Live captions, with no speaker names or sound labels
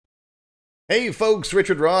Hey folks,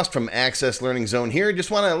 Richard Rost from Access Learning Zone here.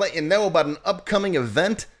 Just want to let you know about an upcoming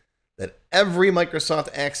event that every Microsoft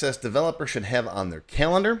Access developer should have on their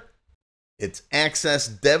calendar. It's Access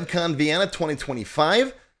DevCon Vienna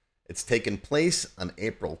 2025. It's taking place on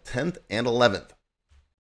April 10th and 11th.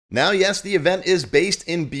 Now, yes, the event is based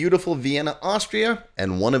in beautiful Vienna, Austria,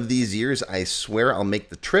 and one of these years I swear I'll make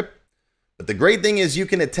the trip. But the great thing is you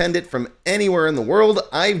can attend it from anywhere in the world.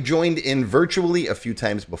 I've joined in virtually a few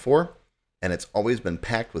times before, and it's always been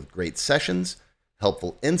packed with great sessions,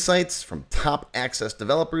 helpful insights from top Access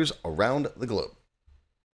developers around the globe.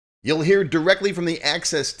 You'll hear directly from the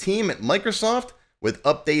Access team at Microsoft with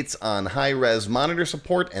updates on high-res monitor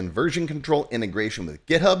support and version control integration with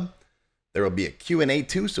GitHub. There will be a Q&A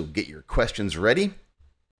too, so get your questions ready.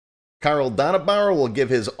 Karl Donaubauer will give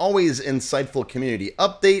his always insightful community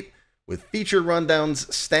update with feature rundowns,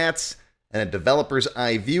 stats, and a developer's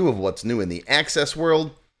eye view of what's new in the Access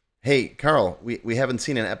world. Hey, Karl, we haven't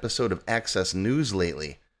seen an episode of Access News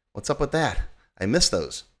lately. What's up with that? I miss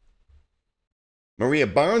those. Maria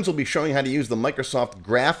Barnes will be showing how to use the Microsoft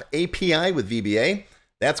Graph API with VBA.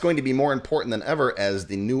 That's going to be more important than ever as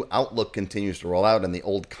the new Outlook continues to roll out and the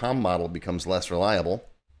old COM model becomes less reliable.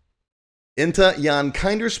 Inta Jan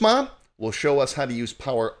Kindersma will show us how to use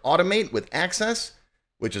Power Automate with Access,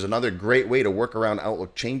 which is another great way to work around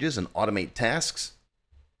Outlook changes and automate tasks.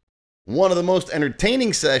 One of the most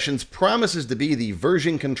entertaining sessions promises to be the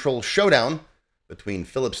version control showdown between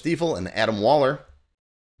Philip Stiefel and Adam Waller.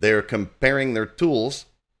 They're comparing their tools.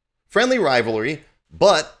 Friendly rivalry,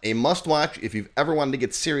 but a must-watch if you've ever wanted to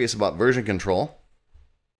get serious about version control.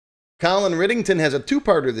 Colin Riddington has a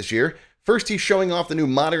two-parter this year. First, he's showing off the new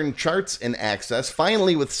modern charts in Access,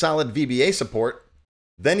 finally with solid VBA support.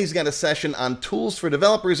 Then he's got a session on tools for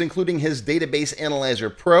developers, including his Database Analyzer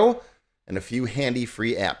Pro and a few handy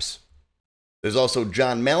free apps. There's also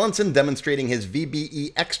John Mallinson demonstrating his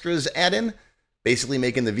VBE Extras add-in, basically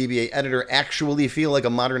making the VBA editor actually feel like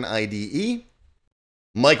a modern IDE.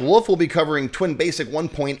 Mike Wolf will be covering Twin Basic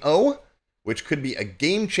 1.0, which could be a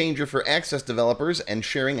game changer for Access developers, and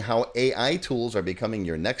sharing how AI tools are becoming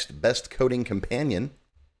your next best coding companion.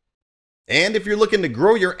 And if you're looking to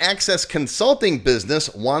grow your Access consulting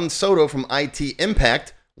business, Juan Soto from IT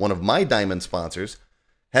Impact, one of my Diamond sponsors,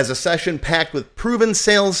 has a session packed with proven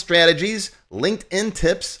sales strategies, LinkedIn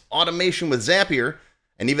tips, automation with Zapier,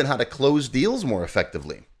 and even how to close deals more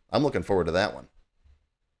effectively. I'm looking forward to that one.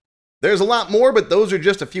 There's a lot more, but those are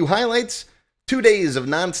just a few highlights. 2 days of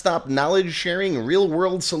nonstop knowledge sharing,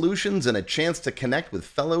 real-world solutions, and a chance to connect with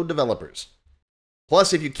fellow developers.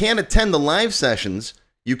 Plus, if you can't attend the live sessions,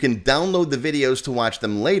 you can download the videos to watch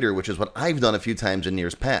them later, which is what I've done a few times in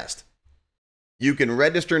years past. You can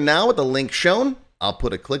register now at the link shown. I'll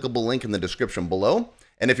put a clickable link in the description below.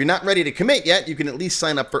 And if you're not ready to commit yet, you can at least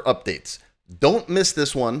sign up for updates. Don't miss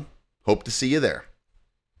this one. Hope to see you there.